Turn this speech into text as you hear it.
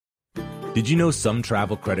Did you know some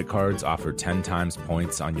travel credit cards offer 10 times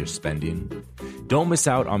points on your spending? Don't miss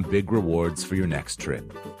out on big rewards for your next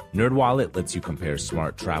trip. NerdWallet lets you compare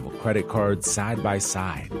smart travel credit cards side by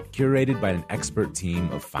side, curated by an expert team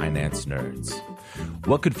of finance nerds.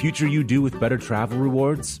 What could future you do with better travel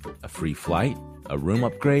rewards? A free flight? A room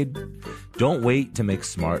upgrade? Don't wait to make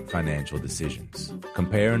smart financial decisions.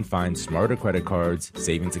 Compare and find smarter credit cards,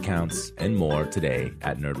 savings accounts, and more today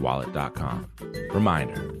at nerdwallet.com.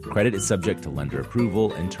 Reminder, credit is subject to lender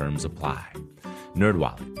approval and terms apply.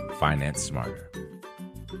 NerdWallet, finance smarter.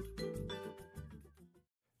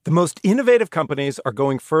 The most innovative companies are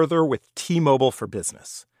going further with T-Mobile for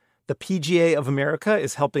Business. The PGA of America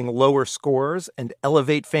is helping lower scores and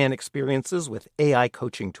elevate fan experiences with AI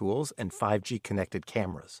coaching tools and 5G connected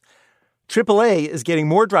cameras. AAA is getting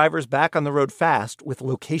more drivers back on the road fast with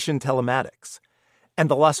location telematics. And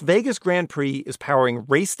the Las Vegas Grand Prix is powering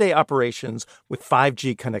race day operations with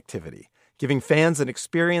 5G connectivity, giving fans an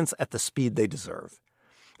experience at the speed they deserve.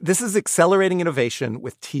 This is accelerating innovation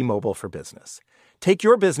with T-Mobile for Business. Take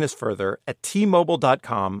your business further at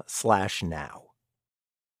T-Mobile.com/now.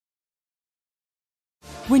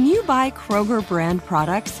 When you buy Kroger brand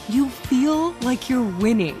products, you feel like you're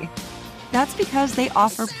winning. That's because they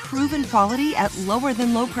offer proven quality at lower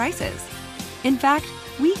than low prices. In fact,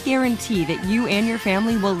 we guarantee that you and your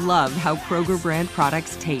family will love how Kroger brand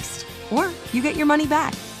products taste, or you get your money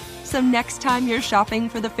back. So next time you're shopping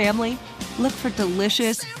for the family, look for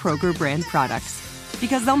delicious Kroger brand products,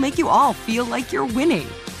 because they'll make you all feel like you're winning.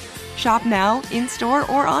 Shop now, in-store,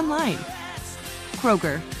 or online.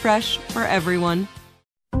 Kroger, fresh for everyone.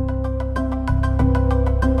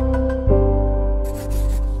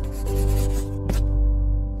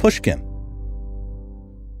 Pushkin.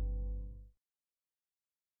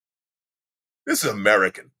 This is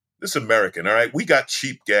American. All right? We got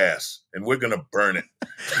cheap gas, and we're going to burn it.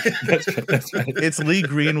 That's right. It's Lee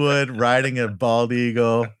Greenwood riding a bald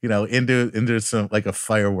eagle, into some, like a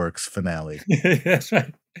fireworks finale. That's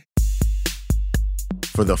right.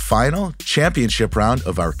 For the final championship round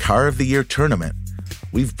of our Car of the Year tournament,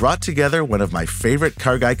 we've brought together one of my favorite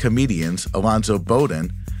car guy comedians, Alonzo Bodden,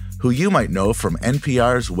 who you might know from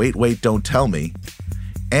NPR's Wait, Wait, Don't Tell Me,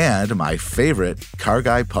 and my favorite car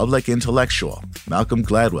guy public intellectual, Malcolm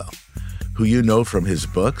Gladwell, who you know from his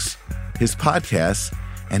books, his podcasts,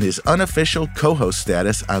 and his unofficial co-host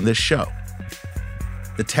status on this show.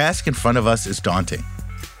 The task in front of us is daunting.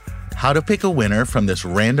 How to pick a winner from this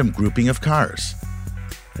random grouping of cars?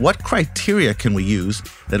 What criteria can we use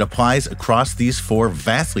that applies across these four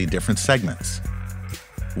vastly different segments?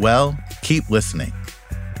 Well, keep listening.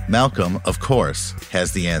 Malcolm, of course,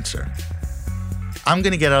 has the answer. I'm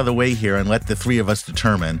going to get out of the way here and let the three of us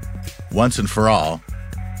determine, once and for all,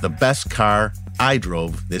 the best car I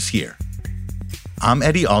drove this year. I'm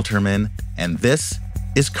Eddie Alterman, and this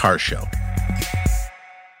is Car Show.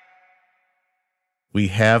 We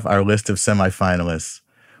have our list of semifinalists.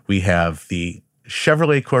 We have the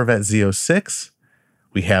Chevrolet Corvette Z06.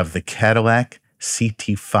 We have the Cadillac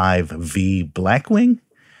CT5V Blackwing.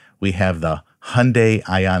 We have the Hyundai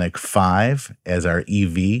Ioniq 5 as our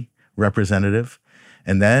EV representative.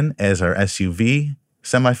 And then as our SUV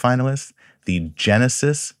semifinalist, the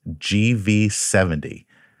Genesis GV70.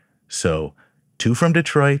 So 2 from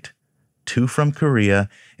Detroit, 2 from Korea.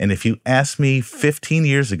 And if you asked me 15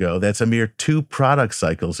 years ago, that's a mere 2 product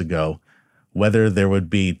cycles ago, whether there would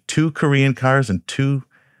be 2 Korean cars and 2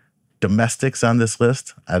 domestics on this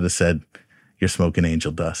list, I'd have said, you're smoking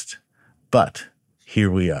angel dust. But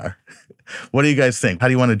here we are. What do you guys think? How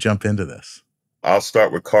do you want to jump into this? I'll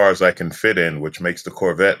start with cars I can fit in, which makes the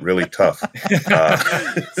Corvette really tough.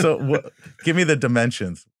 Give me the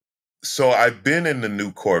dimensions. So I've been in the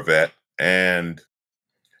new Corvette, and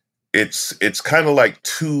it's kind of like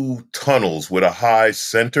 2 tunnels with a high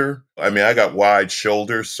center. I mean, I got wide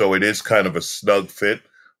shoulders, so it is kind of a snug fit.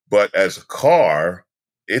 But as a car,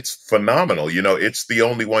 it's phenomenal. It's the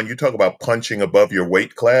only one. You talk about punching above your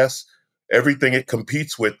weight class. Everything it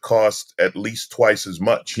competes with costs at least twice as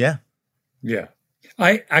much. Yeah. Yeah.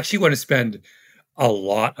 I actually want to spend a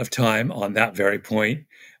lot of time on that very point.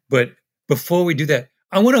 But before we do that,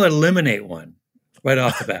 I want to eliminate one right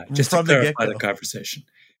off the bat, just to clarify the conversation.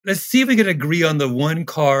 Let's see if we can agree on the one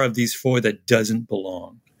car of these 4 that doesn't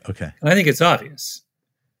belong. Okay. And I think it's obvious.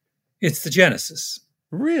 It's the Genesis.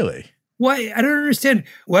 Really? Why? I don't understand.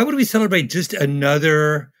 Why would we celebrate just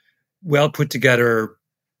another well put together,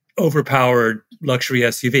 overpowered luxury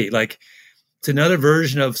SUV? Like, it's another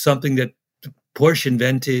version of something that Porsche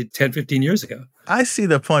invented 10, 15 years ago. I see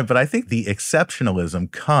the point, but I think the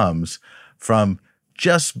exceptionalism comes from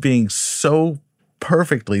just being so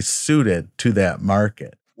perfectly suited to that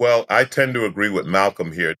market. Well, I tend to agree with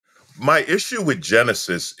Malcolm here. My issue with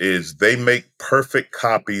Genesis is they make perfect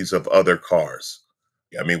copies of other cars.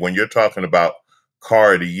 I mean, when you're talking about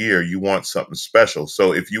car of the year, you want something special.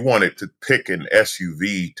 So if you wanted to pick an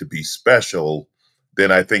SUV to be special,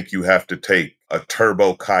 then I think you have to take a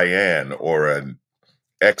Turbo Cayenne or an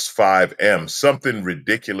X5M, something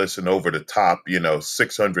ridiculous and over the top,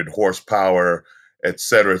 600 horsepower, et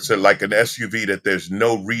cetera. It's like an SUV that there's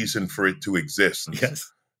no reason for it to exist.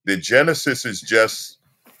 Yes. The Genesis is just,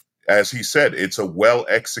 as he said, it's a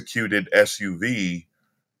well-executed SUV,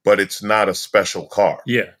 but it's not a special car.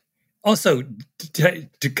 Yeah. Also, can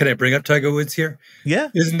I bring up Tiger Woods here? Yeah.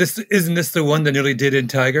 Isn't this the one that nearly did in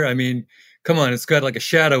Tiger? I mean, come on, it's got like a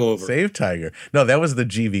shadow over it. Save Tiger. No, that was the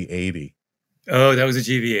GV80. Oh, that was a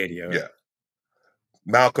GV80. Right. Yeah.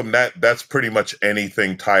 Malcolm, that's pretty much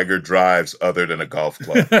anything Tiger drives other than a golf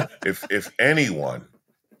club. If anyone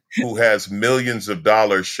who has millions of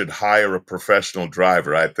dollars should hire a professional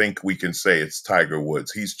driver, I think we can say it's Tiger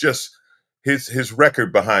Woods. He's just his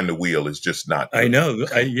record behind the wheel is just not good. I know.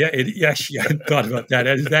 I hadn't thought about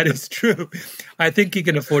that. That is true. I think he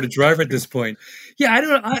can afford a driver at this point. Yeah, I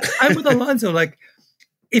don't know. I'm with Alonzo. Like,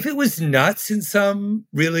 if it was nuts in some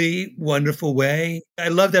really wonderful way, I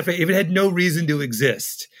love that. If it had no reason to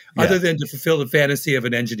exist other than to fulfill the fantasy of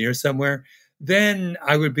an engineer somewhere, then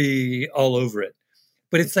I would be all over it.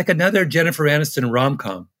 But it's like another Jennifer Aniston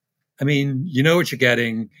rom-com. I mean, you know what you're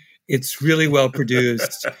getting. It's really well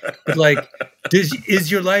produced. But like,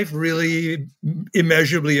 is your life really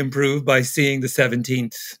immeasurably improved by seeing the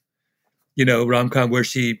 17th, rom-com where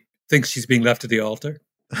she thinks she's being left at the altar?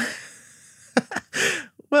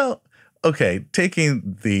 Well, okay,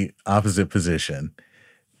 taking the opposite position,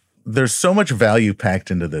 there's so much value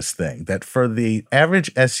packed into this thing that for the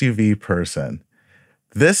average SUV person,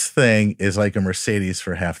 this thing is like a Mercedes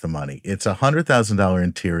for half the money. It's a $100,000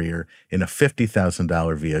 interior in a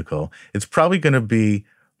 $50,000 vehicle. It's probably going to be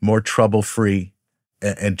more trouble-free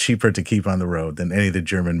and cheaper to keep on the road than any of the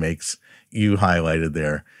German makes you highlighted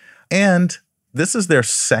there. And this is their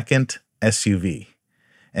second SUV.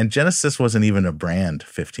 And Genesis wasn't even a brand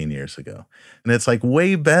 15 years ago. And it's like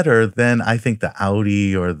way better than I think the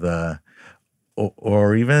Audi or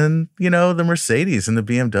even, the Mercedes and the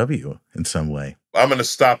BMW in some way. I'm going to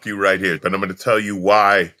stop you right here, but I'm going to tell you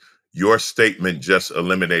why your statement just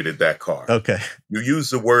eliminated that car. Okay. You use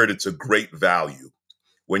the word, it's a great value.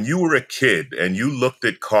 When you were a kid and you looked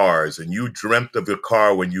at cars and you dreamt of a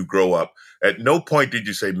car when you grow up, at no point did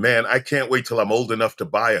you say, man, I can't wait till I'm old enough to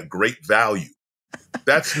buy a great value.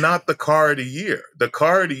 That's not the car of the year. The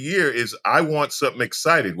car of the year is, I want something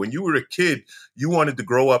exciting. When you were a kid, you wanted to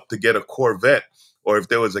grow up to get a Corvette, or if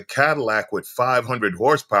there was a Cadillac with 500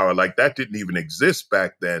 horsepower, like that didn't even exist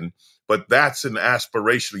back then, but that's an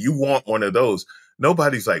aspiration. You want one of those.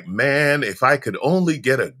 Nobody's like, man, if I could only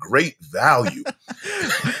get a great value.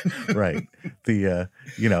 Right.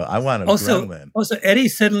 I want a Gremlin. Also, Eddie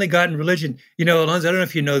suddenly got in religion. Alonzo, I don't know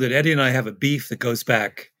if you know that Eddie and I have a beef that goes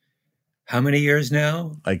back how many years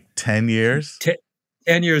now? Like 10 years?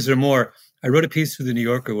 10 years or more. I wrote a piece for the New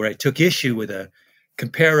Yorker where I took issue with a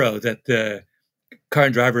comparo that the Car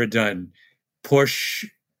and Driver had done. Porsche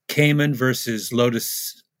Cayman versus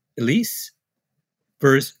Lotus Elise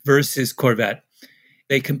versus Corvette.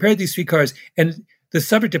 They compared these three cars, and the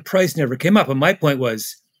subject of price never came up. And my point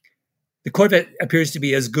was, the Corvette appears to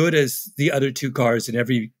be as good as the other two cars in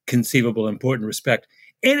every conceivable important respect.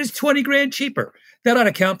 And it's 20 grand cheaper. That ought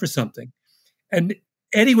to count for something. And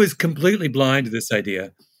Eddie was completely blind to this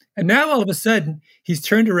idea. And now all of a sudden, he's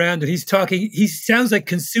turned around and he's talking. He sounds like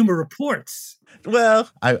Consumer Reports. Well,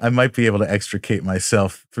 I might be able to extricate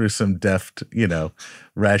myself through some deft,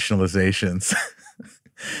 rationalizations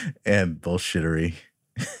and bullshittery.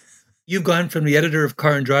 You've gone from the editor of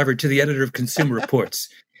Car and Driver to the editor of Consumer Reports.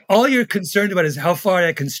 All you're concerned about is how far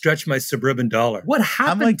I can stretch my suburban dollar. What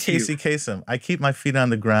happened to you? I'm like Casey Kasem. I keep my feet on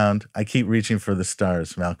the ground. I keep reaching for the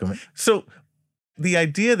stars, Malcolm. So the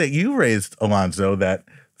idea that you raised, Alonzo, that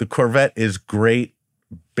the Corvette is great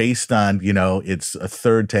based on, it's a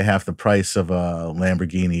third to half the price of a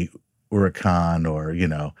Lamborghini Huracan or,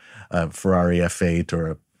 a Ferrari F8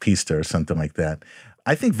 or a Pista or something like that.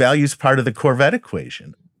 I think value is part of the Corvette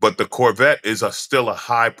equation. But the Corvette is still a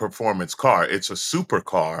high-performance car. It's a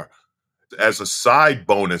supercar. As a side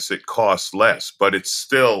bonus, it costs less, but it's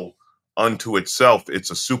still, unto itself, it's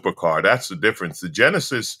a supercar. That's the difference. The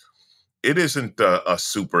Genesis, it isn't a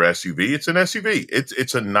super SUV. It's an SUV.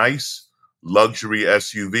 It's a nice luxury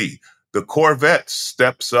SUV. The Corvette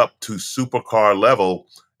steps up to supercar level,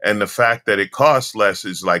 and the fact that it costs less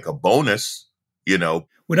is like a bonus,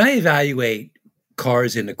 When I evaluate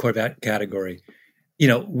cars in the Corvette category,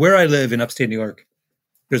 where I live in upstate New York,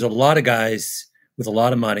 there's a lot of guys with a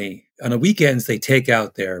lot of money. On the weekends, they take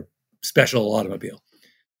out their special automobile.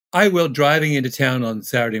 I will, driving into town on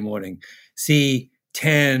Saturday morning, see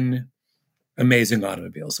 10 amazing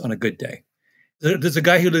automobiles on a good day. There's a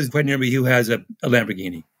guy who lives quite near me who has a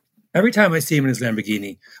Lamborghini. Every time I see him in his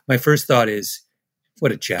Lamborghini, my first thought is,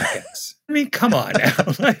 what a jackass. I mean, come on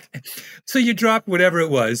now. So you drop whatever it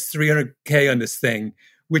was, $300K on this thing,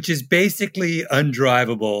 which is basically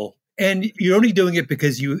undrivable. And you're only doing it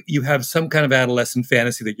because you have some kind of adolescent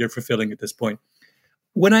fantasy that you're fulfilling at this point.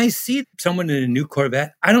 When I see someone in a new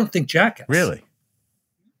Corvette, I don't think jackass. Really?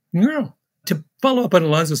 No. To follow up on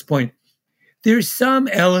Alonzo's point, there's some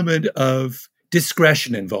element of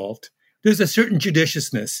discretion involved. There's a certain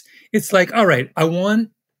judiciousness. It's like, all right, I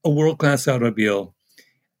want a world-class automobile.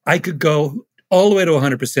 I could go all the way to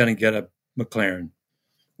 100% and get a McLaren.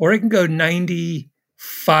 Or I can go 95%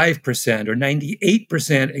 or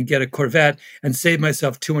 98% and get a Corvette and save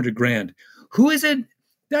myself $200,000. Who is it?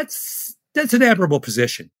 That's an admirable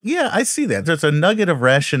position. Yeah, I see that. There's a nugget of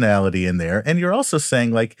rationality in there. And you're also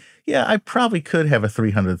saying, like, yeah, I probably could have a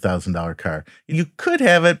 $300,000 car. You could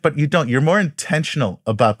have it, but you don't. You're more intentional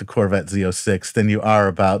about the Corvette Z06 than you are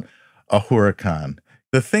about a Huracan.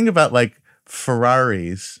 The thing about, like,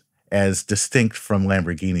 Ferraris as distinct from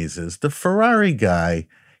Lamborghinis is the Ferrari guy,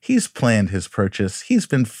 he's planned his purchase. He's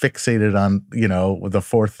been fixated on, the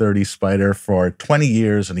 430 Spider for 20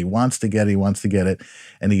 years, and he wants to get it,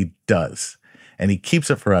 and he does. And he keeps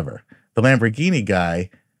it forever. The Lamborghini guy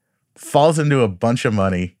falls into a bunch of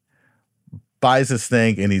money, buys this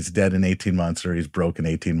thing, and he's dead in 18 months, or he's broke in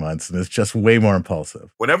 18 months, and it's just way more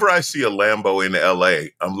impulsive. Whenever I see a Lambo in LA,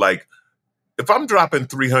 I'm like, if I'm dropping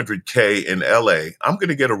 $300K in LA, I'm going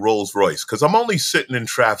to get a Rolls Royce because I'm only sitting in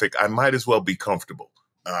traffic. I might as well be comfortable.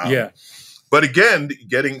 Yeah. But again,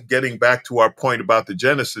 getting back to our point about the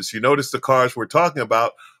Genesis, you notice the cars we're talking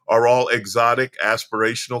about are all exotic,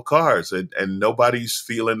 aspirational cars, and nobody's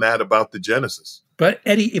feeling that about the Genesis. But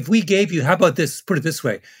Eddie, if we gave you, how about this? Put it this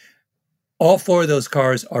way. All 4 of those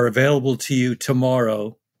cars are available to you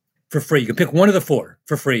tomorrow for free. You can pick one of the 4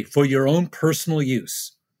 for free for your own personal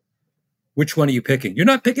use. Which one are you picking? You're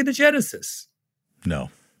not picking the Genesis. No.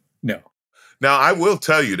 Now, I will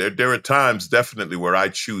tell you that there are times definitely where I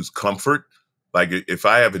choose comfort. Like if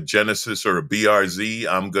I have a Genesis or a BRZ,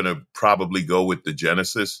 I'm going to probably go with the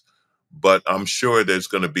Genesis. But I'm sure there's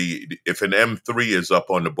going to be, if an M3 is up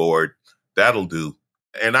on the board, that'll do.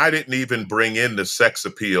 And I didn't even bring in the sex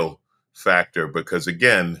appeal factor because,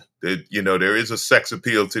 again, there is a sex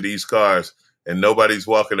appeal to these cars. And nobody's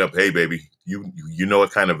walking up, hey, baby, you know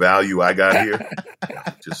what kind of value I got here?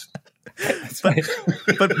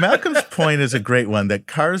 But Malcolm's point is a great one, that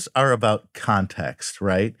cars are about context,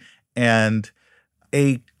 right? And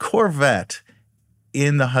a Corvette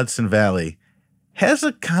in the Hudson Valley has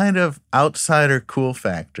a kind of outsider cool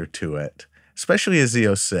factor to it, especially a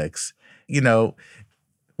Z06.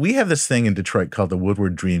 We have this thing in Detroit called the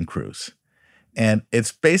Woodward Dream Cruise. And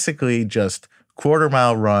it's basically just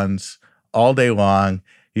quarter-mile runs all day long.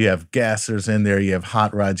 You have gassers in there, you have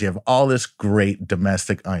hot rods, you have all this great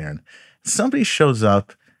domestic iron. Somebody shows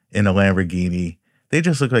up in a Lamborghini, they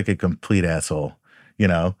just look like a complete asshole.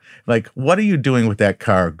 Like, what are you doing with that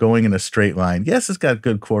car going in a straight line? Yes, it's got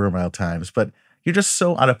good quarter-mile times, but you're just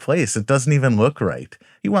so out of place. It doesn't even look right.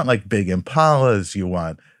 You want like big Impalas, you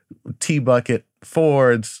want T-bucket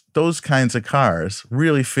Fords, those kinds of cars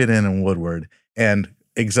really fit in Woodward, and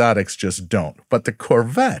exotics just don't. But the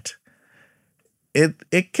Corvette,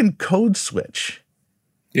 it can code switch.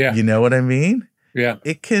 Yeah. You know what I mean? Yeah.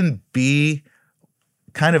 It can be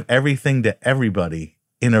kind of everything to everybody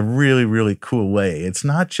in a really, really cool way. It's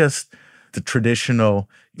not just the traditional.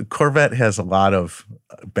 The Corvette has a lot of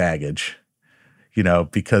baggage,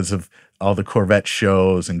 because of all the Corvette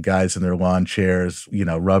shows and guys in their lawn chairs,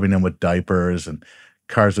 rubbing them with diapers, and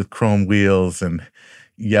cars with chrome wheels and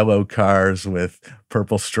yellow cars with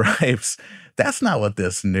purple stripes. That's not what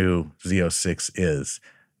this new Z06 is.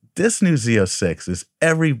 This new Z06 is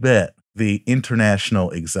every bit the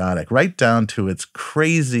international exotic, right down to its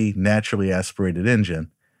crazy naturally aspirated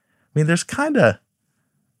engine. I mean, there's kind of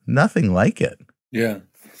nothing like it. Yeah.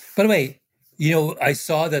 By the way, I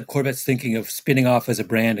saw that Corvette's thinking of spinning off as a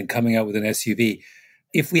brand and coming out with an SUV.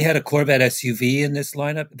 If we had a Corvette SUV in this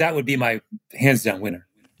lineup, that would be my hands down winner.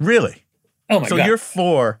 Really? Oh my God. So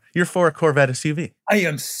you're for a Corvette SUV. I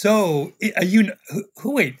am so,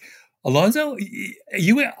 wait, Alonzo, are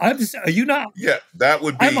you not? Yeah, that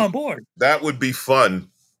would be. I'm on board. That would be fun.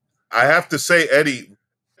 I have to say, Eddie,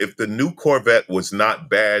 if the new Corvette was not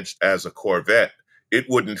badged as a Corvette, it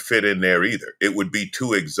wouldn't fit in there either. It would be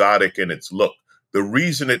too exotic in its look. The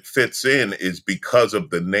reason it fits in is because of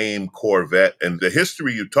the name Corvette, and the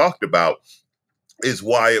history you talked about is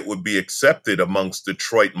why it would be accepted amongst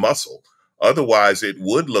Detroit muscle. Otherwise, it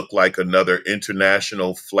would look like another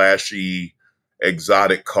international, flashy,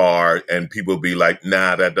 exotic car, and people would be like,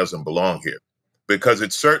 nah, that doesn't belong here. Because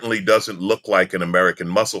it certainly doesn't look like an American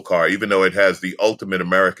muscle car, even though it has the ultimate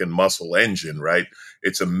American muscle engine, right?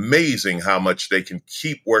 It's amazing how much they can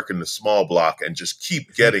keep working the small block and just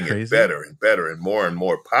keep getting it better and better and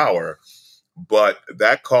more power. But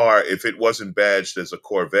that car, if it wasn't badged as a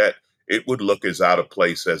Corvette, it would look as out of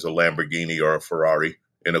place as a Lamborghini or a Ferrari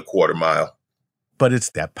in a quarter mile. But it's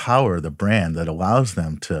that power, the brand, that allows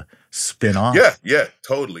them to spin off. Yeah,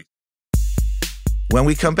 totally. When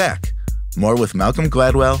we come back, more with Malcolm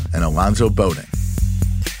Gladwell and Alonzo Bodden.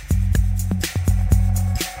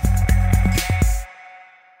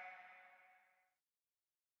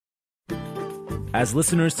 As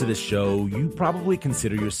listeners to this show, you probably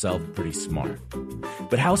consider yourself pretty smart.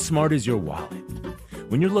 But how smart is your wallet?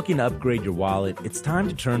 When you're looking to upgrade your wallet, it's time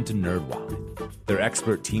to turn to NerdWallet. Their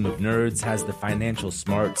expert team of nerds has the financial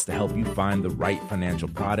smarts to help you find the right financial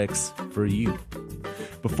products for you.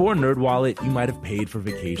 Before NerdWallet, you might have paid for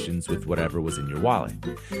vacations with whatever was in your wallet.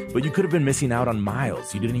 But you could have been missing out on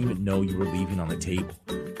miles you didn't even know you were leaving on the table.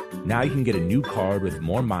 Now you can get a new card with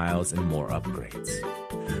more miles and more upgrades.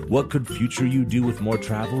 What could future you do with more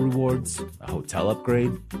travel rewards? A hotel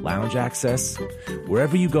upgrade? Lounge access?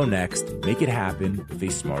 Wherever you go next, make it happen with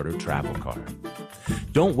a smarter travel card.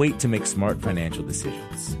 Don't wait to make smart financial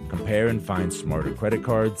decisions. Compare and find smarter credit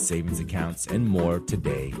cards, savings accounts, and more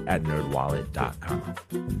today at nerdwallet.com.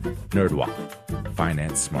 NerdWallet.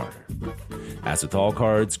 Finance smarter. As with all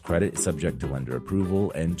cards, credit is subject to lender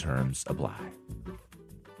approval and terms apply.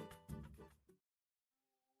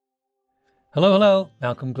 Hello.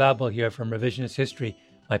 Malcolm Gladwell here from Revisionist History,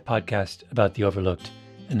 my podcast about the overlooked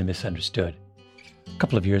and the misunderstood. A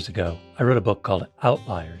couple of years ago, I wrote a book called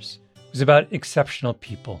Outliers. It was about exceptional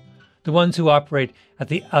people, the ones who operate at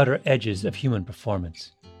the outer edges of human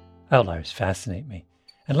performance. Outliers fascinate me.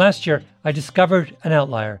 And last year, I discovered an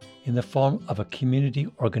outlier in the form of a community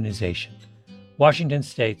organization, Washington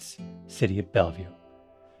State's City of Bellevue.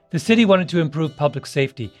 The city wanted to improve public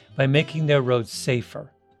safety by making their roads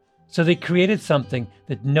safer. So they created something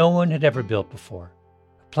that no one had ever built before,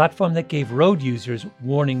 a platform that gave road users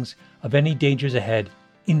warnings of any dangers ahead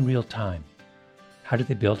in real time. How did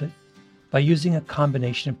they build it? By using a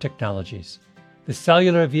combination of technologies: the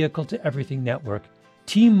cellular vehicle-to-everything network,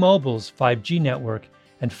 T-Mobile's 5G network,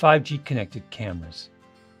 and 5G connected cameras.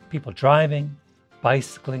 People driving,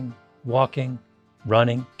 bicycling, walking,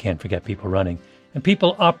 running, can't forget people running, and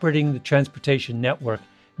people operating the transportation network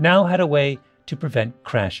now had a way to prevent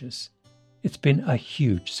crashes. It's been a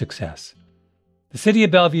huge success. The City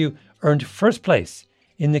of Bellevue earned first place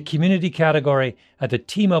in the community category at the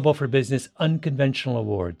T-Mobile for Business Unconventional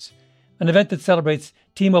Awards, an event that celebrates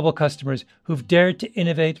T-Mobile customers who've dared to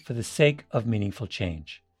innovate for the sake of meaningful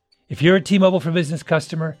change. If you're a T-Mobile for Business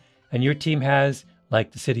customer and your team has,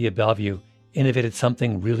 like the City of Bellevue, innovated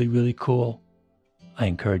something really, really cool, I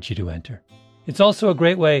encourage you to enter. It's also a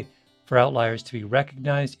great way for outliers to be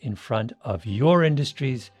recognized in front of your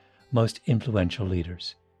industry's most influential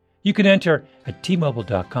leaders. You can enter at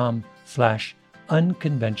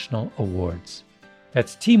tmobile.com/unconventional awards.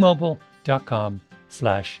 That's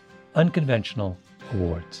tmobile.com/unconventional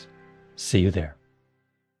awards. See you there.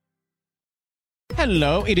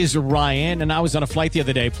 Hello, it is Ryan, and I was on a flight the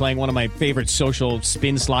other day playing one of my favorite social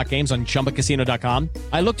spin slot games on ChumbaCasino.com.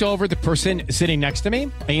 I looked over at the person sitting next to me,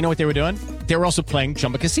 and you know what they were doing? They were also playing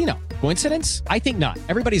Chumba Casino. Coincidence? I think not.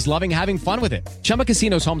 Everybody's loving having fun with it. Chumba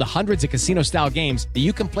Casino is home to hundreds of casino-style games that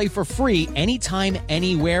you can play for free anytime,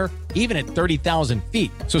 anywhere, even at 30,000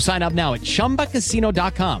 feet. So sign up now at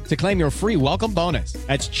ChumbaCasino.com to claim your free welcome bonus.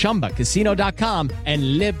 That's ChumbaCasino.com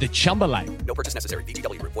and live the Chumba life. No purchase necessary.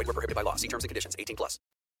 VGW. Void where prohibited by law. See terms and conditions. 18+.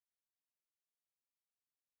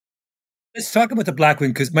 Let's talk about the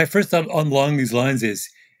Blackwing, because my first thought along these lines is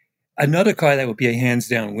another car that would be a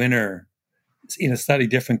hands-down winner in a slightly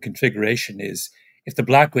different configuration is if the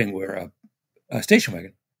Blackwing were a station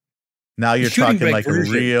wagon. Now you're talking like a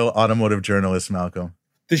real automotive journalist, Malcolm.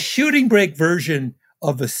 The shooting brake version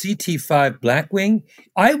of a CT5 Blackwing,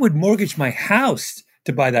 I would mortgage my house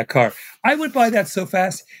to buy that car. I would buy that so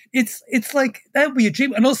fast. It's like, that would be a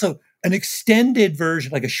dream. And also an extended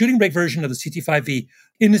version, like a shooting brake version of the CT5V,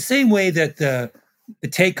 in the same way that the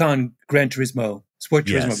Taycan Gran Turismo, Sport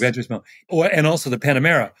Turismo, yes. Gran Turismo, and also the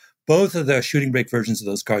Panamera, both of the shooting brake versions of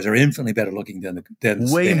those cars are infinitely better looking than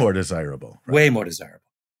way more desirable. Right? Way more desirable.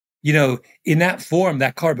 You know, in that form,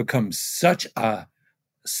 that car becomes such a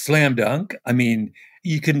slam dunk. I mean,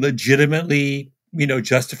 you can legitimately,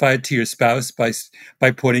 justify it to your spouse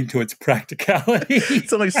by pointing to its practicality.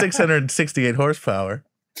 It's only 668 horsepower.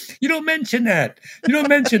 You don't mention that. You don't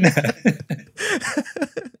mention that.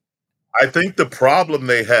 I think the problem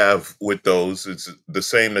they have with those is the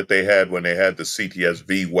same that they had when they had the CTS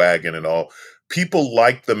V wagon and all. People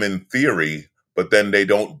like them in theory, but then they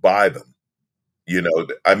don't buy them.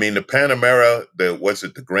 I mean, the Panamera,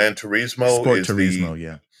 the Gran Turismo? Sport Turismo,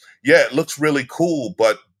 yeah. Yeah, it looks really cool,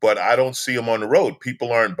 but I don't see them on the road.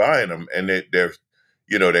 People aren't buying them, and they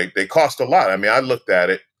cost a lot. I mean, I looked at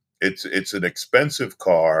it. It's an expensive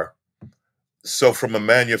car. So from a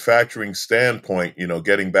manufacturing standpoint,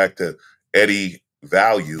 getting back to Eddie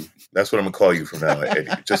value, that's what I'm gonna call you from now on,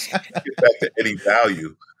 Eddie. Just get back to Eddie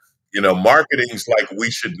value. Marketing's like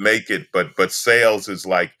we should make it, but sales is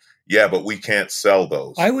like, yeah, but we can't sell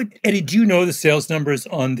those. Eddie, do you know the sales numbers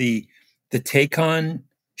on the Taycan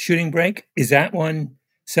shooting brake? Is that one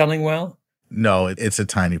selling well? No, it's a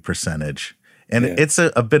tiny percentage. And it's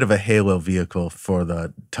a bit of a halo vehicle for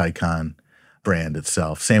the Taycan brand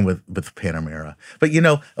itself. Same with Panamera. But,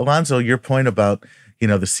 Alonzo, your point about, the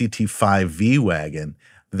CT5 V-Wagon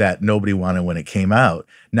that nobody wanted when it came out.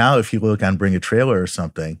 Now, if you look on Bring a Trailer or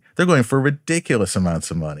something, they're going for ridiculous amounts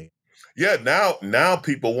of money. Yeah, now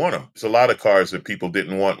people want them. There's a lot of cars that people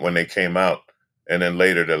didn't want when they came out. And then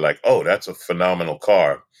later they're like, oh, that's a phenomenal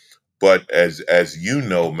car. But as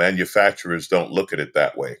manufacturers don't look at it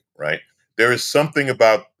that way, right? There is something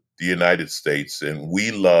about the United States, and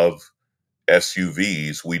we love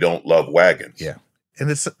SUVs. We don't love wagons. Yeah. And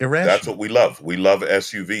it's irrational. That's what we love. We love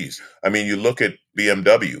SUVs. I mean, you look at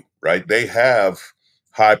BMW, right? They have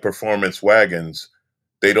high performance wagons.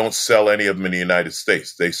 They don't sell any of them in the United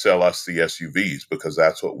States. They sell us the SUVs because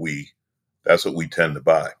that's what we tend to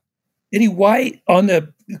buy. Eddie, why, on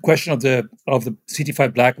the question of the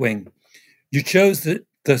CT5 Blackwing, you chose the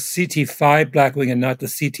CT5 Blackwing and not the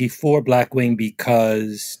CT4 Blackwing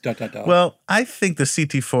because ... Well, I think the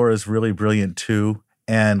CT4 is really brilliant too.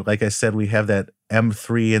 And like I said, we have that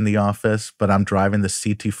M3 in the office, but I'm driving the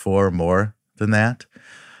CT4 more than that.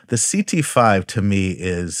 The CT5 to me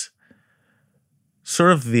is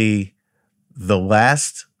sort of the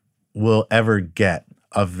last we'll ever get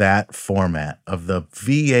of that format, of the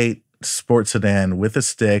V8 sports sedan with a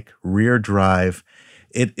stick, rear drive.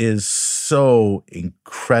 It is so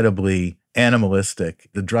incredibly animalistic.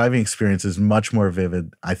 The driving experience is much more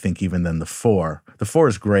vivid, I think, even than the 4. The 4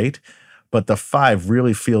 is great, but the 5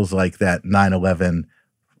 really feels like that 911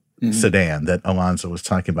 sedan that Alonzo was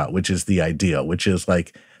talking about, which is the ideal, which is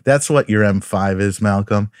like, that's what your M5 is,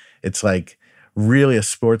 Malcolm. It's like really a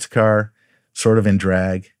sports car, sort of in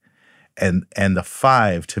drag. And the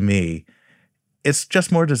 5, to me, it's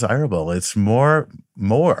just more desirable. It's more.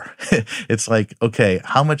 It's like, okay,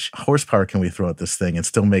 how much horsepower can we throw at this thing and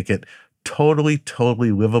still make it totally,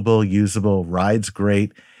 totally livable, usable, rides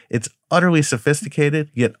great. It's utterly sophisticated,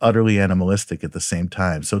 yet utterly animalistic at the same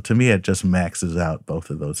time. So to me, it just maxes out both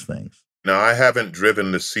of those things. Now, I haven't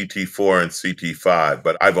driven the CT4 and CT5,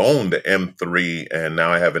 but I've owned the M3 and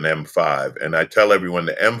now I have an M5. And I tell everyone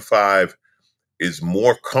the M5 is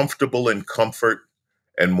more comfortable in comfort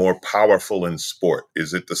and more powerful in sport.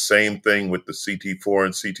 Is it the same thing with the CT4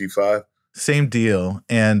 and CT5? Same deal.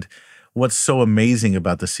 And what's so amazing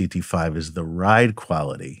about the CT5 is the ride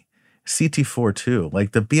quality. CT4 too.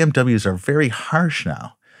 Like the BMWs are very harsh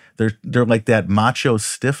now. They're like that macho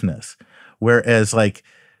stiffness. Whereas like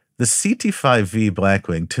the CT5V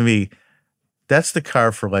Blackwing, to me, that's the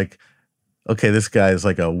car for like, okay, this guy is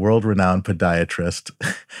like a world-renowned podiatrist.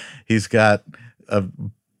 He's got a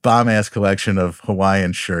bomb-ass collection of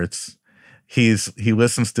Hawaiian shirts. He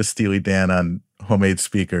listens to Steely Dan on homemade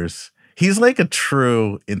speakers. He's like a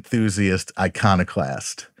true enthusiast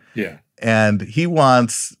iconoclast. Yeah. And he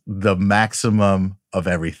wants the maximum of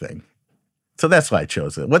everything. So that's why I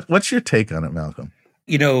chose it. What's your take on it, Malcolm?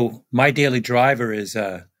 You know, my daily driver is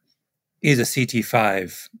a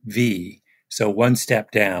CT5V, so one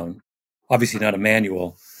step down. Obviously not a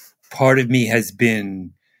manual. Part of me has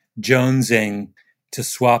been jonesing to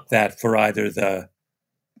swap that for either the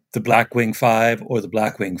Blackwing 5 or the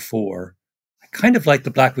Blackwing 4. I kind of like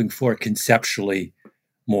the Blackwing 4 conceptually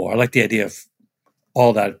more. I like the idea of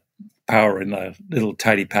all that power in a little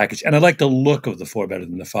tidy package. And I like the look of the 4 better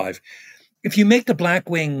than the 5. If you make the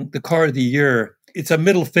Blackwing the car of the year, it's a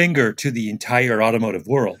middle finger to the entire automotive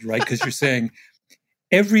world, right? Because you're saying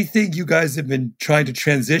everything you guys have been trying to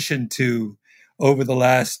transition to over the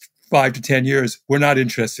last 5 to 10 years, we're not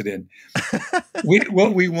interested in.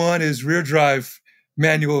 What we want is rear drive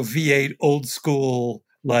manual V8, old school,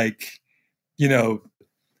 like, you know,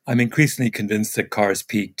 I'm increasingly convinced that cars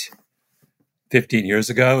peaked 15 years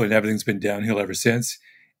ago and everything's been downhill ever since.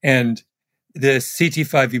 And the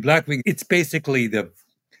CT5V Blackwing, it's basically the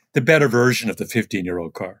better version of the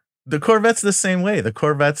 15-year-old car. The Corvette's the same way. The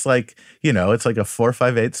Corvette's like, it's like a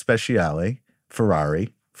 458 Speciale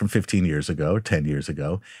Ferrari from 15 years ago, 10 years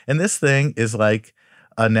ago. And this thing is like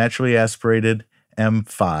a naturally aspirated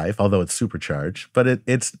M5, although it's supercharged, but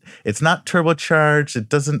it's not turbocharged. It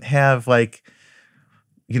doesn't have like,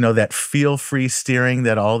 that feel-free steering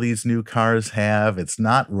that all these new cars have. It's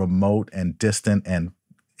not remote and distant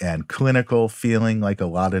and clinical feeling like a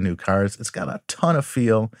lot of new cars. It's got a ton of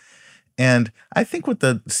feel. And I think what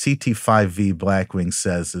the CT5V Blackwing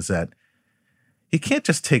says is that you can't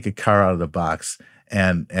just take a car out of the box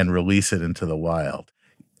and release it into the wild.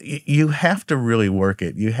 You have to really work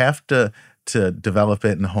it. You have to develop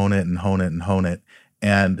it and hone it and hone it and hone it.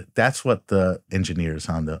 And that's what the engineers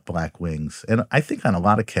on the Blackwings, and I think on a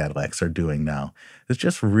lot of Cadillacs, are doing now. It's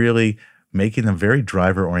just really making them very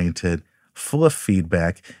driver-oriented, full of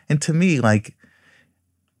feedback. And to me, like,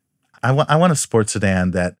 I want a sports sedan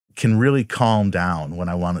that can really calm down when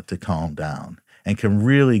I want it to calm down and can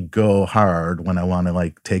really go hard when I want to,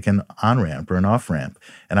 like, take an on-ramp or an off-ramp.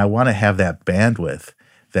 And I want to have that bandwidth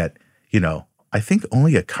that, I think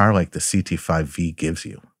only a car like the CT5V gives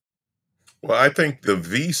you. Well, I think the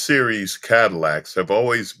V-Series Cadillacs have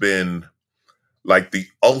always been like the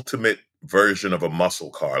ultimate version of a muscle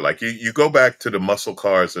car. Like you go back to the muscle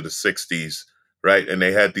cars of the 60s, right? And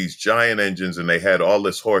they had these giant engines and they had all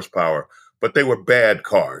this horsepower, but they were bad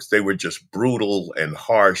cars. They were just brutal and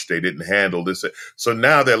harsh. They didn't handle this. So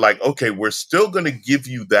now they're like, okay, we're still going to give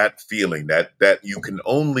you that feeling that you can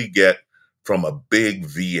only get from a big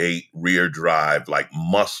V8 rear drive, like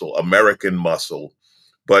muscle, American muscle.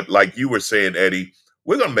 But like you were saying, Eddie,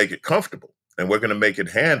 we're going to make it comfortable and we're going to make it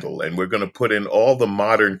handle and we're going to put in all the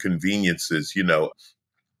modern conveniences.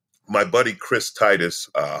 My buddy Chris Titus,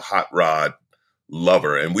 hot rod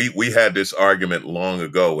lover, and we had this argument long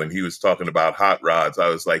ago when he was talking about hot rods. I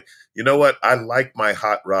was like, you know what? I like my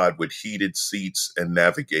hot rod with heated seats and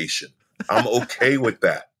navigation. I'm okay with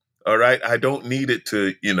that. All right. I don't need it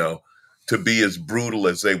to be as brutal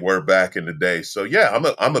as they were back in the day. So yeah,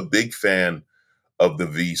 I'm a big fan of the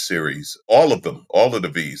V series, all of them, all of the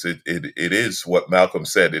Vs. It is what Malcolm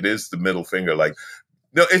said. It is the middle finger. Like,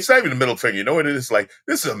 no, it's not even the middle finger. You know what it is? Like,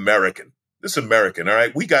 this is American. This is American. All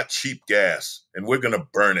right. We got cheap gas and we're going to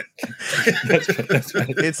burn it. That's right.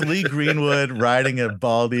 It's Lee Greenwood riding a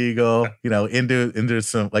bald eagle, into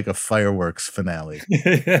some like a fireworks finale.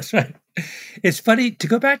 That's right. It's funny to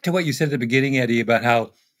go back to what you said at the beginning, Eddie, about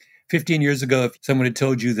how 15 years ago, if someone had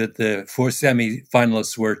told you that the 4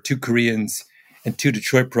 semi-finalists were 2 Koreans and 2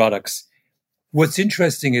 Detroit products, what's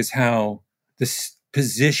interesting is how this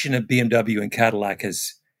position of BMW and Cadillac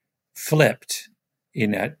has flipped in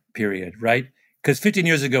that period, right? Because 15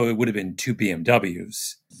 years ago, it would have been 2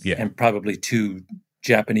 BMWs and probably 2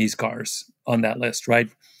 Japanese cars on that list, right?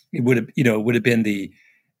 It would have been the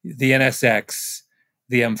NSX,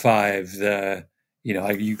 the M5,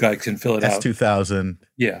 you guys can fill it out. S2000.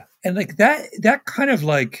 Yeah. And like that kind of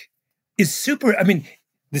like is super. I mean,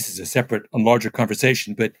 this is a separate and larger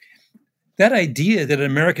conversation, but that idea that an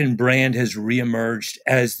American brand has reemerged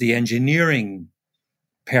as the engineering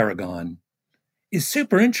paragon is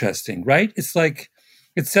super interesting, right? It's like,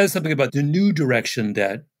 it says something about the new direction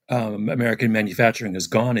that American manufacturing has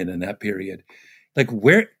gone in that period. Like,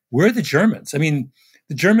 where are the Germans? I mean,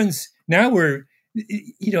 the Germans now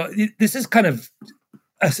this is kind of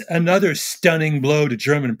another stunning blow to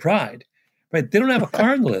German pride, right? They don't have a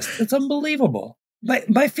car on the list. It's unbelievable.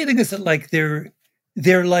 My feeling is that like they're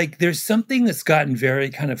like, there's something that's gotten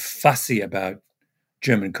very kind of fussy about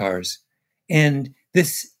German cars. And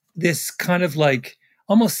this kind of like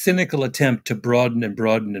almost cynical attempt to broaden and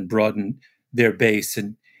broaden and broaden their base,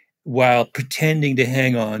 and while pretending to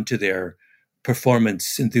hang on to their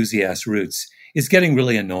performance enthusiast roots is getting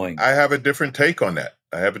really annoying. I have a different take on that.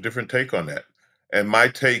 And my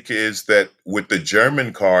take is that with the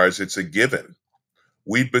German cars, it's a given.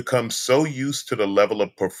 We've become so used to the level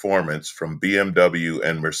of performance from BMW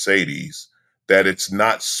and Mercedes that it's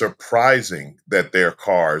not surprising that their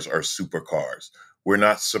cars are supercars. We're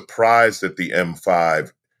not surprised at the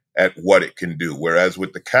M5 at what it can do. Whereas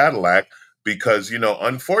with the Cadillac, because,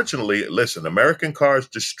 unfortunately, listen, American cars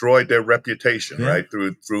destroyed their reputation, right?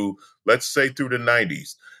 Through, let's say, through the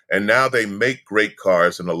 90s. And now they make great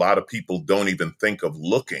cars, and a lot of people don't even think of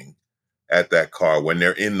looking at that car when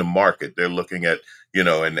they're in the market. They're looking at,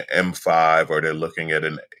 an M5 or they're looking at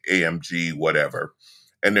an AMG, whatever.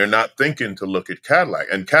 And they're not thinking to look at Cadillac.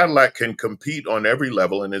 And Cadillac can compete on every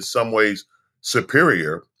level and in some ways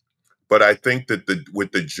superior But I think that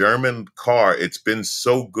with the German car, it's been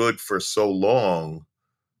so good for so long,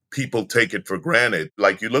 people take it for granted.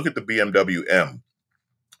 Like you look at the BMW M,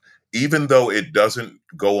 even though it doesn't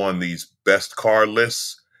go on these best car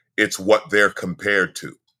lists, it's what they're compared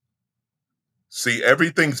to. See,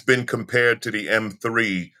 everything's been compared to the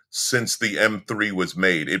M3 since the M3 was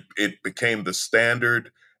made. It became the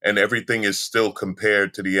standard, and everything is still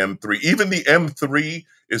compared to the M3. Even the M3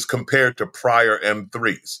 is compared to prior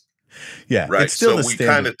M3s. Yeah, right. It's still So the we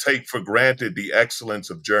standard. kind of take for granted the excellence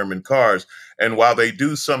of German cars. And while they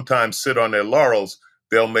do sometimes sit on their laurels,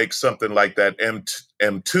 they'll make something like that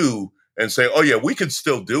M2 and say, oh, yeah, we can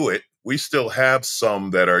still do it. We still have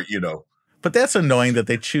some that are, But that's annoying that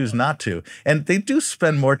they choose not to. And they do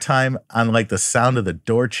spend more time on like the sound of the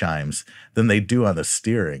door chimes than they do on the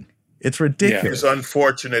steering. It's ridiculous. It's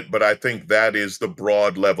unfortunate, but I think that is the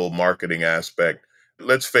broad level marketing aspect.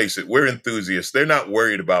 Let's face it, we're enthusiasts. They're not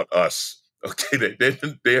worried about us. Okay,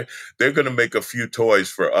 they're going to make a few toys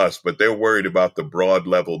for us, but they're worried about the broad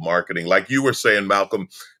level marketing. Like you were saying, Malcolm,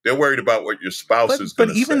 they're worried about what your spouse is going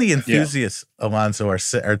to say. But even the enthusiasts, Alonzo,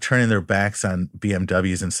 are turning their backs on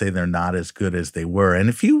BMWs and say they're not as good as they were. And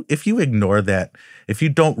if you ignore that, if you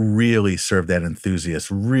don't really serve that enthusiast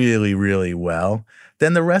really, really well,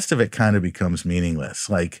 then the rest of it kind of becomes meaningless.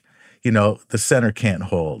 Like, the center can't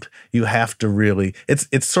hold. You have to really,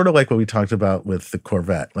 it's sort of like what we talked about with the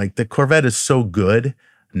Corvette. Like the Corvette is so good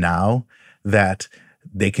now that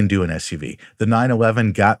they can do an SUV. The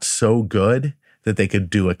 911 got so good that they could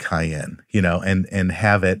do a Cayenne, and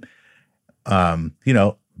have it,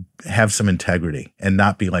 have some integrity and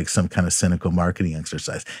not be like some kind of cynical marketing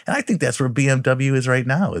exercise. And I think that's where BMW is right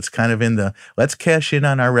now. It's kind of in the, let's cash in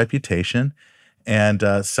on our reputation and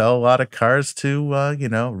sell a lot of cars to,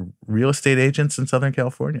 real estate agents in Southern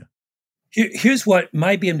California. Here's what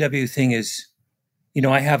my BMW thing is.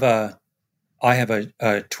 I have a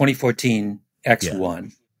 2014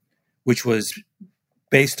 X1, which was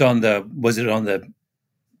based on the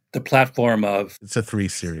platform of... It's a 3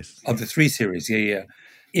 Series. Of the 3 Series, yeah.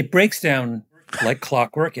 It breaks down like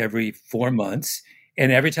clockwork every 4 months.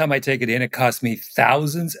 And every time I take it in, it costs me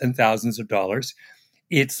thousands and thousands of dollars.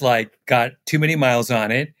 It's like got too many miles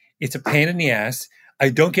on it. It's a pain in the ass. I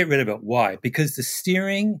don't get rid of it. Why? Because the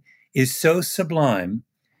steering is so sublime.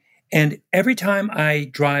 And every time I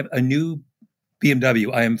drive a new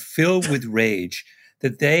BMW, I am filled with rage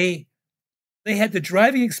that they had the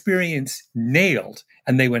driving experience nailed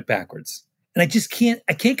and they went backwards. And I can't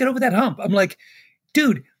get over that hump. I'm like,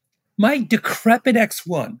 dude, my decrepit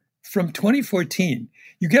X1 from 2014,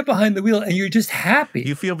 you get behind the wheel and you're just happy.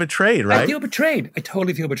 You feel betrayed, right? I feel betrayed. I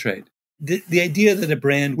totally feel betrayed. The idea that a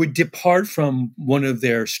brand would depart from one of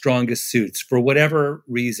their strongest suits for whatever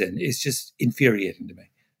reason is just infuriating to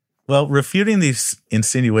me. Well, refuting the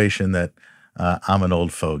insinuation that I'm an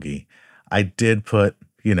old fogey, I did put,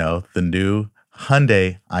 the new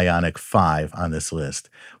Hyundai Ioniq 5 on this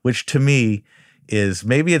list, which to me is,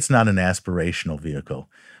 maybe it's not an aspirational vehicle,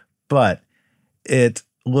 but it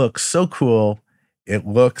looks so cool. It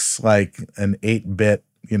looks like an 8-bit,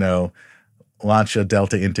 Lancia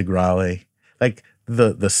Delta Integrale. Like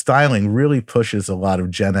the styling really pushes a lot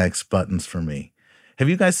of Gen X buttons for me. Have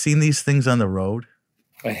you guys seen these things on the road?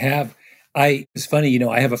 I have. It's funny,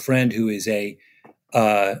 I have a friend who is a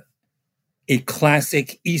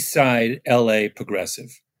classic East Side LA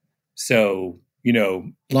progressive. So,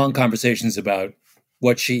 long conversations about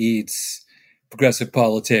what she eats, progressive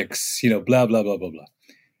politics, blah, blah, blah, blah, blah.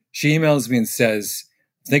 She emails me and says,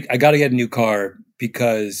 I got to get a new car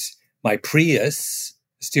because my Prius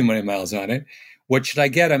has too many miles on it. What should I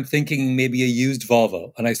get? I'm thinking maybe a used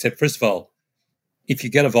Volvo. And I said, first of all, if you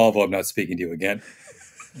get a Volvo, I'm not speaking to you again.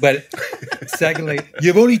 But secondly, you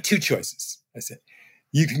have only 2 choices. I said,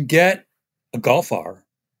 you can get a Golf R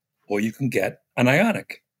or you can get an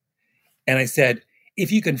Ioniq. And I said,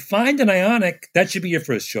 if you can find an Ioniq, that should be your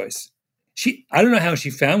first choice. I don't know how she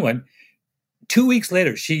found one. 2 weeks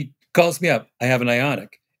later, she calls me up. I have an Ioniq.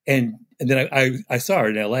 And then I saw her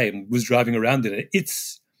in LA and was driving around in it.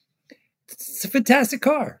 It's a fantastic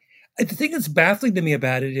car. The thing that's baffling to me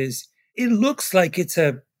about it is it looks like it's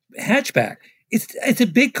a hatchback. It's a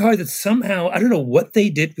big car that somehow, I don't know what they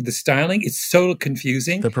did with the styling. It's so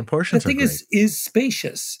confusing. The proportions are great. The thing is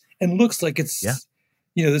spacious and looks like it's,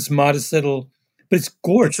 this modest little, but it's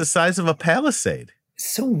gorgeous. It's the size of a Palisade. It's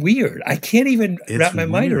so weird. I can't even wrap my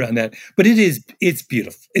mind around that. But it's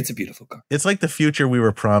beautiful. It's a beautiful car. It's like the future we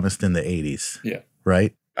were promised in the 80s. Yeah.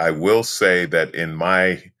 Right? I will say that in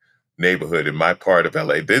my neighborhood, in my part of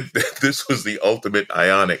LA, this was the ultimate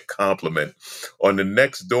Ioniq compliment. On the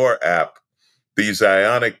Nextdoor app, these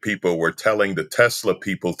Ionic people were telling the Tesla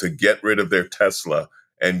people to get rid of their Tesla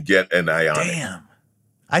and get an Ionic. Damn.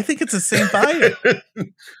 I think it's the same buyer.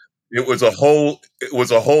 It was a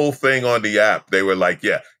whole thing on the app. They were like,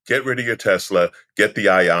 yeah, get rid of your Tesla, get the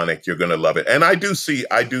Ionic, you're going to love it. And I do see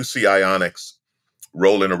Ionics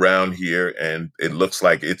rolling around here, and it looks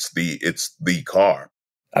like it's the car.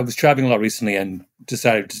 I was traveling a lot recently and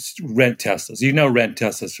decided to rent Teslas. Rent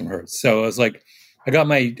Teslas from Hertz. So I was like, I got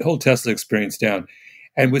my whole Tesla experience down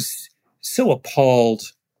and was so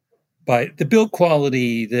appalled by the build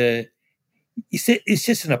quality. It's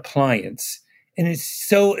just an appliance. And it's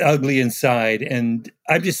so ugly inside. And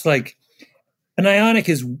I'm just like, an Ionic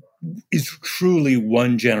is truly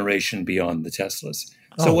one generation beyond the Teslas.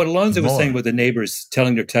 So what Alonzo was saying with the neighbors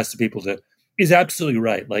telling their Tesla people is absolutely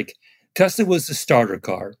right. Like, Tesla was the starter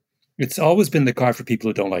car. It's always been the car for people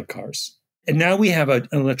who don't like cars. And now we have an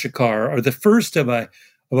electric car, or the first of a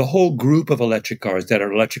whole group of electric cars that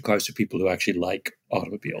are electric cars for people who actually like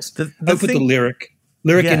automobiles. I put the Lyric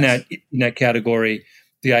yes. in that category,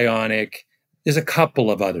 the Ionic. There's a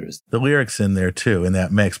couple of others. The Lyric's in there too, in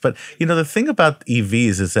that mix. But, the thing about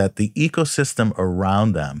EVs is that the ecosystem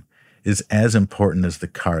around them is as important as the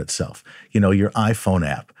car itself. Your iPhone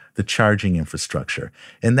app, the charging infrastructure.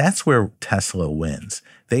 And that's where Tesla wins.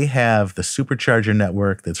 They have the supercharger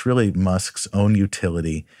network that's really Musk's own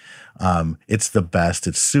utility. It's the best.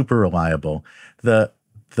 It's super reliable. The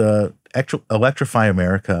Electrify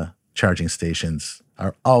America charging stations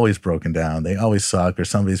are always broken down. They always suck, or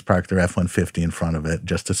somebody's parked their F-150 in front of it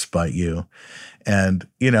just to spite you. And,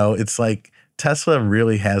 it's like Tesla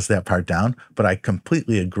really has that part down, but I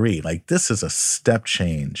completely agree. Like, this is a step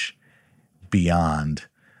change beyond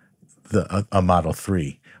a Model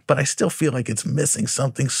 3. But I still feel like it's missing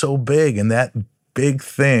something so big, and that big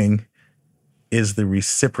thing is the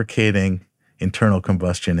reciprocating internal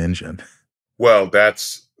combustion engine. Well,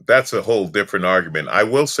 that's a whole different argument. I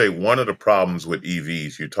will say one of the problems with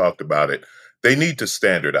EVs, you talked about it, they need to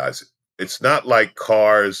standardize it. It's not like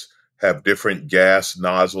cars have different gas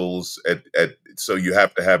nozzles so you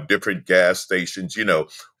have to have different gas stations, Now,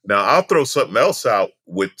 I'll throw something else out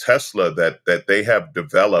with Tesla that they have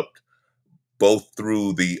developed both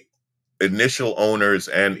through the initial owners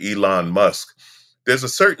and Elon Musk. There's a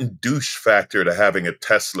certain douche factor to having a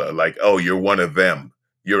Tesla, like, oh, you're one of them.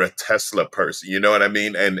 You're a Tesla person. You know what I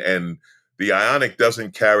mean? And the Ionic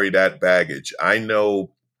doesn't carry that baggage. I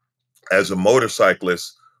know as a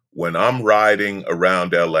motorcyclist, when I'm riding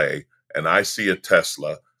around LA and I see a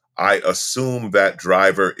Tesla, I assume that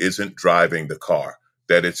driver isn't driving the car,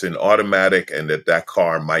 that it's an automatic and that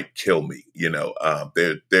car might kill me.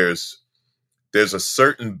 There's a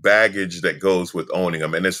certain baggage that goes with owning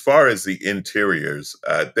them. And as far as the interiors,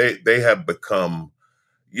 they have become,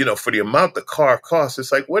 for the amount the car costs,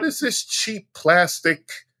 it's like, what is this cheap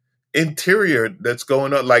plastic interior that's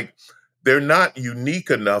going on? Like, they're not unique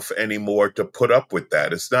enough anymore to put up with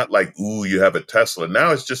that. It's not like, ooh, you have a Tesla.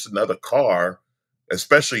 Now it's just another car,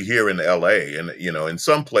 especially here in LA. And, in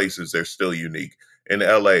some places they're still unique. In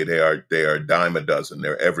LA, they are a dime a dozen.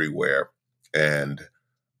 They're everywhere. And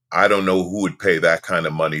I don't know who would pay that kind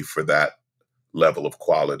of money for that level of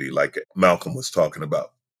quality, like Malcolm was talking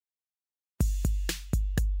about.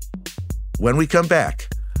 When we come back,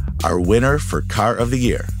 our winner for Car of the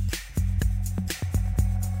Year.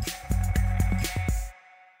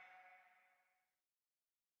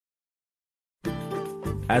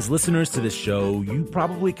 As listeners to this show, you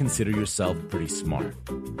probably consider yourself pretty smart.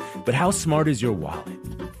 But how smart is your wallet?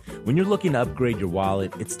 When you're looking to upgrade your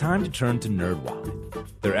wallet, it's time to turn to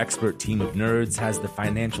NerdWallet. Their expert team of nerds has the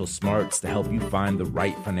financial smarts to help you find the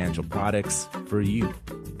right financial products for you.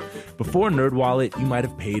 Before NerdWallet, you might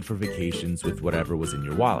have paid for vacations with whatever was in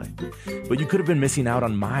your wallet. But you could have been missing out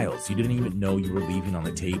on miles you didn't even know you were leaving on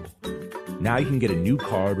the table. Now you can get a new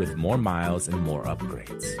card with more miles and more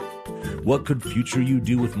upgrades. What could future you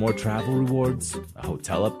do with more travel rewards? A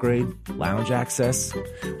hotel upgrade? Lounge access?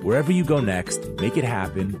 Wherever you go next, make it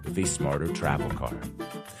happen with a smarter travel card.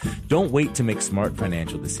 Don't wait to make smart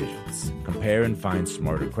financial decisions. Compare and find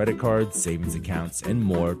smarter credit cards, savings accounts, and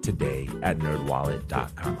more today at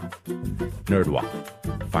nerdwallet.com.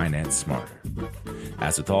 NerdWallet. Finance smarter.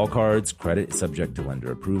 As with all cards, credit is subject to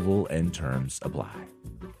lender approval and terms apply.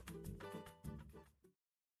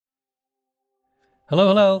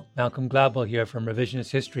 Hello. Malcolm Gladwell here from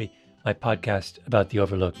Revisionist History, my podcast about the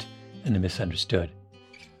overlooked and the misunderstood.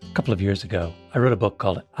 A couple of years ago, I wrote a book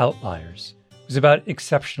called Outliers. It was about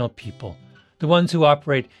exceptional people, the ones who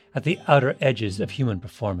operate at the outer edges of human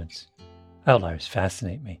performance. Outliers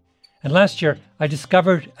fascinate me. And last year, I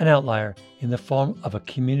discovered an outlier in the form of a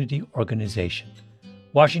community organization.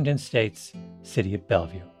 Washington State's city of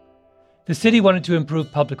Bellevue. The city wanted to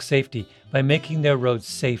improve public safety by making their roads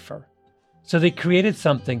safer. So they created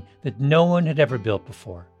something that no one had ever built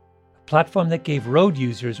before, a platform that gave road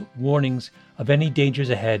users warnings of any dangers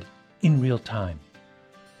ahead in real time.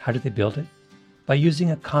 How did they build it? By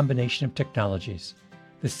using a combination of technologies: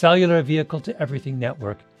 the cellular vehicle-to-everything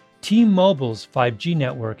network, T-Mobile's 5G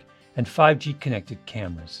network, and 5G connected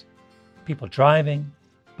cameras. People driving,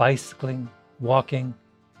 bicycling, walking,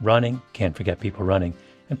 running, can't forget people running,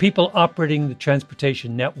 and people operating the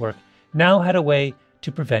transportation network now had a way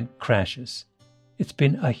to prevent crashes. It's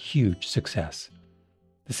been a huge success.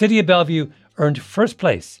 The City of Bellevue earned first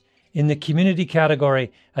place in the community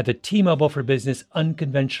category at the T-Mobile for Business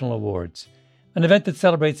Unconventional Awards, an event that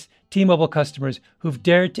celebrates T-Mobile customers who've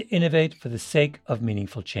dared to innovate for the sake of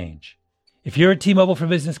meaningful change. If you're a T-Mobile for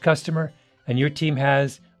Business customer and your team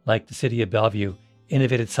has, like the City of Bellevue,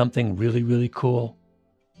 innovated something really, really cool,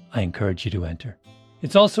 I encourage you to enter.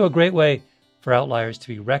 It's also a great way for outliers to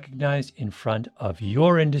be recognized in front of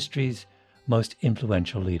your industry's most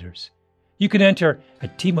influential leaders. You can enter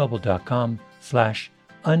at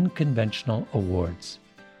tmobile.com/unconventional awards.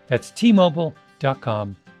 That's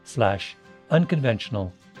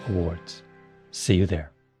tmobile.com/unconventional awards. See you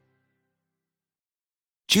there.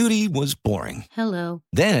 Judy was boring. Hello.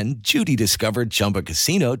 Then Judy discovered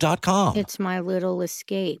ChumbaCasino.com. It's my little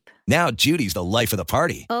escape. Now Judy's the life of the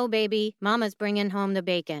party. Oh, baby, mama's bringing home the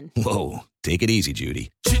bacon. Whoa, take it easy,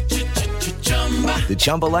 Judy. The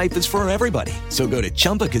Chumba life is for everybody. So go to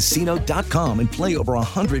ChumbaCasino.com and play over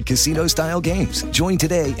 100 casino-style games. Join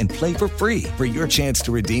today and play for free for your chance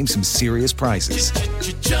to redeem some serious prizes.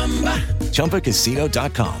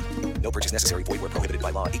 ChumbaCasino.com. No purchase necessary. Void where prohibited by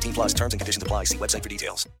law. 18 plus terms and conditions apply. See website for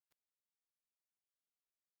details.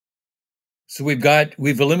 So we've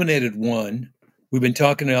eliminated one. We've been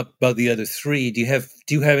talking about the other three. Do you have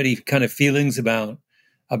any kind of feelings about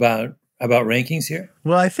rankings here?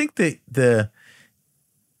 Well, I think the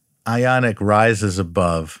Ioniq rises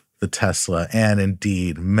above the Tesla and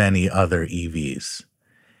indeed many other EVs.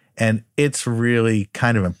 And it's really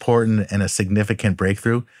kind of important and a significant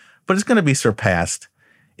breakthrough, but it's going to be surpassed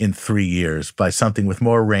in 3 years by something with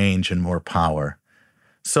more range and more power.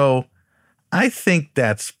 So I think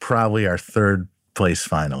that's probably our third place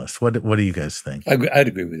finalist. What do you guys think? I'd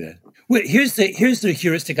agree with that. Well, here's the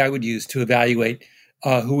heuristic I would use to evaluate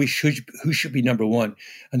who should be number one,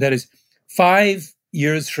 and that is 5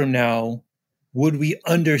 years from now, would we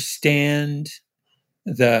understand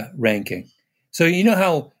the ranking? So you know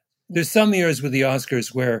how there's some years with the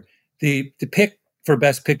Oscars where the pick for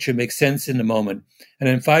Best Picture makes sense in the moment, and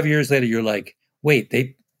then 5 years later you're like, wait,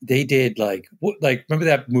 they did like remember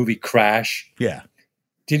that movie Crash? Yeah,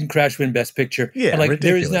 didn't Crash win Best Picture? Yeah, and like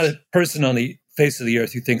ridiculous. there is not a person on the face of the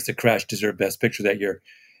earth who thinks that Crash deserved Best Picture that year.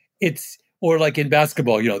 Or like in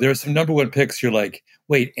basketball, there are some number one picks. You're like,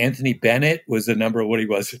 wait, Anthony Bennett was the number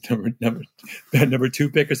two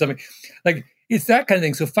pick or something. Like it's that kind of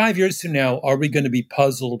thing. So 5 years from now, are we going to be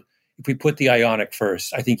puzzled if we put the Ioniq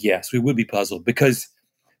first? I think yes, we would be puzzled because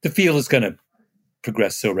the field is going to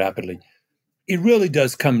progress so rapidly. It really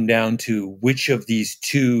does come down to which of these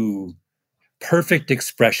two perfect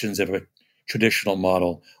expressions of a traditional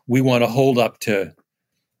model we want to hold up to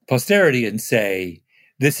posterity and say,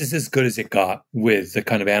 this is as good as it got with the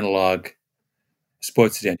kind of analog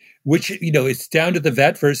sports sedan. Which, it's down to the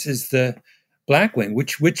Vet versus the Blackwing.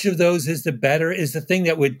 Which of those is the better, is the thing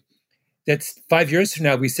that's 5 years from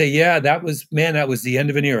now, we say, yeah, that was the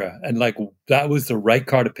end of an era. And like, that was the right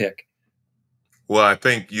car to pick. Well, I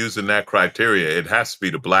think using that criteria, it has to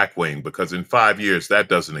be the Blackwing because in 5 years, that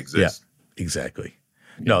doesn't exist. Yeah, exactly.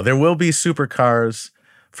 No, there will be supercars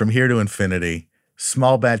from here to infinity.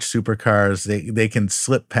 Small batch supercars, they can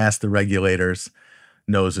slip past the regulators'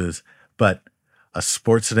 noses, but a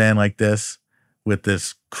sports sedan like this with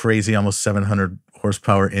this crazy almost 700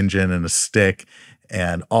 horsepower engine and a stick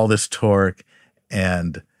and all this torque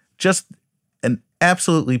and just an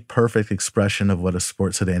absolutely perfect expression of what a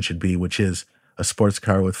sports sedan should be, which is a sports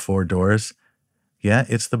car with 4 doors. Yeah,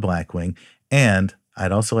 it's the Blackwing. And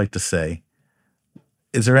I'd also like to say,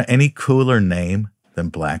 is there any cooler name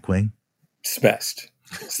than Blackwing? It's the best.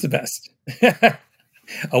 It's the best. I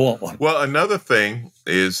want one. Well, another thing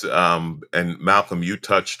is, and Malcolm, you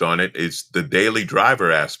touched on it, is the daily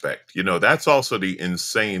driver aspect. That's also the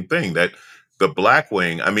insane thing that the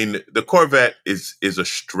Blackwing, the Corvette is a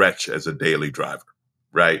stretch as a daily driver,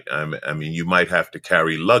 right? You might have to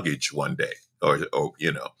carry luggage one day or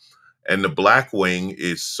and the Blackwing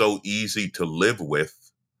is so easy to live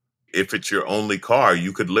with. If it's your only car,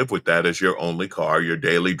 you could live with that as your only car, your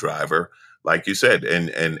daily driver. Like you said,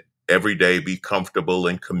 and every day be comfortable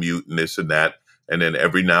and commute and this and that. And then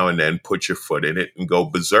every now and then put your foot in it and go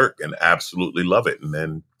berserk and absolutely love it. And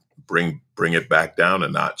then bring it back down a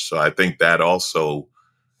notch. So I think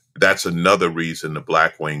that's another reason the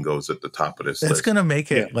Blackwing goes at the top of this list. It's going to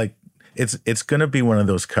make it like, it's going to be one of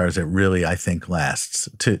those cars that really, I think, lasts.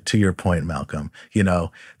 To your point, Malcolm,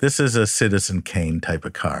 this is a Citizen Kane type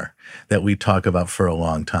of car that we talk about for a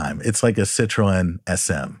long time. It's like a Citroen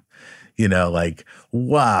SM, like,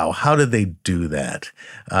 wow, how did they do that?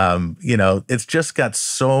 It's just got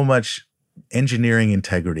so much engineering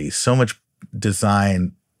integrity, so much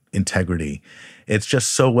design integrity. It's just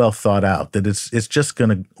so well thought out that it's just going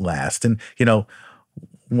to last. And,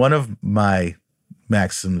 one of my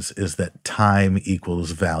maxims is that time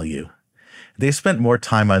equals value. They spent more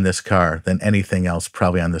time on this car than anything else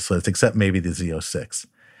probably on this list, except maybe the Z06.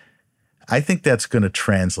 I think that's going to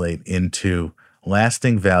translate into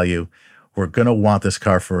lasting value. We're going to want this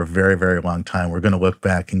car for a very, very long time. We're going to look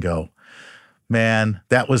back and go, man,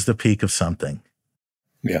 that was the peak of something.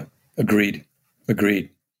 Yeah, agreed.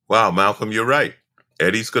 Wow, Malcolm, you're right.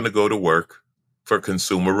 Eddie's going to go to work for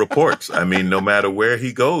Consumer Reports. I mean, no matter where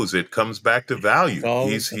he goes, it comes back to value.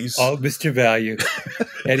 He's all Mr. Value.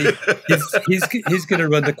 Eddie, he's going to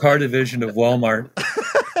run the car division of Walmart.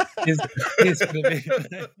 He's going to be...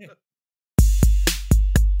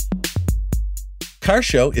 Car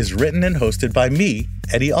Show is written and hosted by me,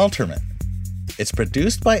 Eddie Alterman. It's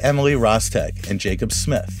produced by Emily Rostek and Jacob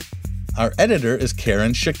Smith. Our editor is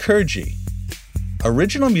Karen Shakurji.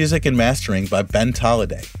 Original music and mastering by Ben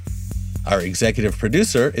Tolliday. Our executive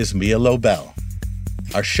producer is Mia Lobel.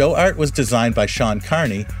 Our show art was designed by Sean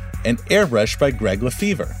Carney and airbrushed by Greg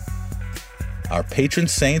Lefevre. Our patron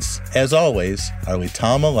saints, as always, are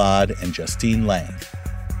Lital Malad and Justine Lang.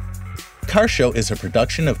 Car Show is a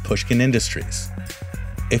production of Pushkin Industries.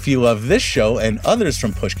 If you love this show and others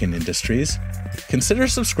from Pushkin Industries, consider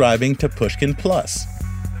subscribing to Pushkin Plus.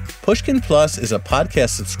 Pushkin Plus is a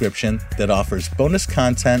podcast subscription that offers bonus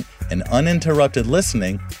content and uninterrupted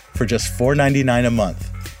listening for just $4.99 a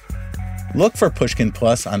month. Look for Pushkin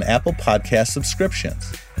Plus on Apple Podcast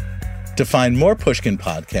subscriptions. To find more Pushkin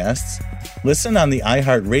podcasts, listen on the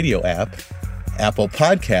iHeartRadio app, Apple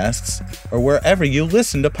Podcasts, or wherever you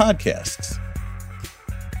listen to podcasts.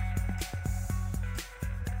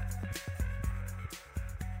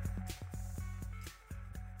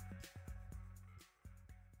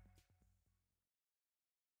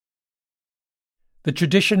 The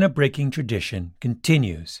tradition of breaking tradition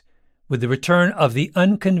continues with the return of the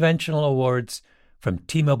Unconventional Awards from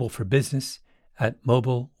T-Mobile for Business at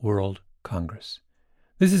Mobile World Congress.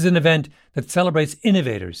 This is an event that celebrates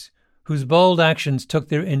innovators whose bold actions took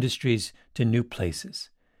their industries to new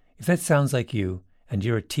places. If that sounds like you and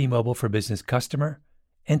you're a T-Mobile for Business customer,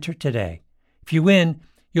 enter today. If you win,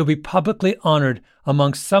 you'll be publicly honored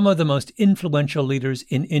amongst some of the most influential leaders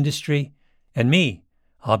in industry, and me,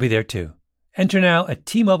 I'll be there too. Enter now at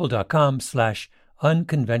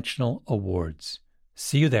tmobile.com/unconventional awards.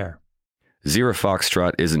 See you there. Zero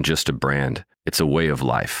Foxtrot isn't just a brand, it's a way of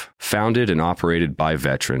life. Founded and operated by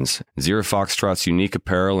veterans, Zero Foxtrot's unique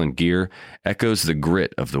apparel and gear echoes the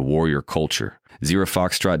grit of the warrior culture. Zero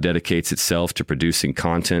Foxtrot dedicates itself to producing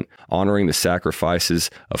content, honoring the sacrifices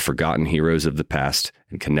of forgotten heroes of the past,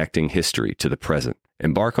 and connecting history to the present.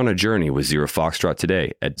 Embark on a journey with Zero Foxtrot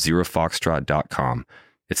today at zerofoxtrot.com.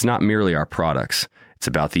 It's not merely our products, it's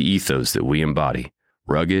about the ethos that we embody.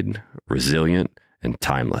 Rugged, resilient, and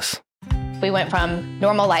timeless. We went from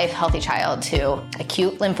normal life, healthy child to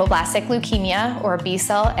acute lymphoblastic leukemia, or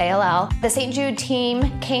B-cell ALL. The St. Jude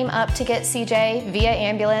team came up to get CJ via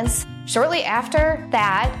ambulance. Shortly after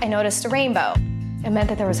that, I noticed a rainbow. It meant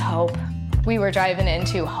that there was hope. We were driving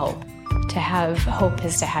into hope. To have hope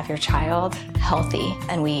is to have your child healthy,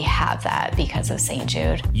 and we have that because of St.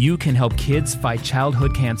 Jude. You can help kids fight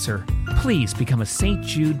childhood cancer. Please become a St.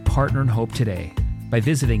 Jude Partner in Hope today by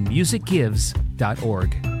visiting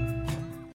musicgives.org.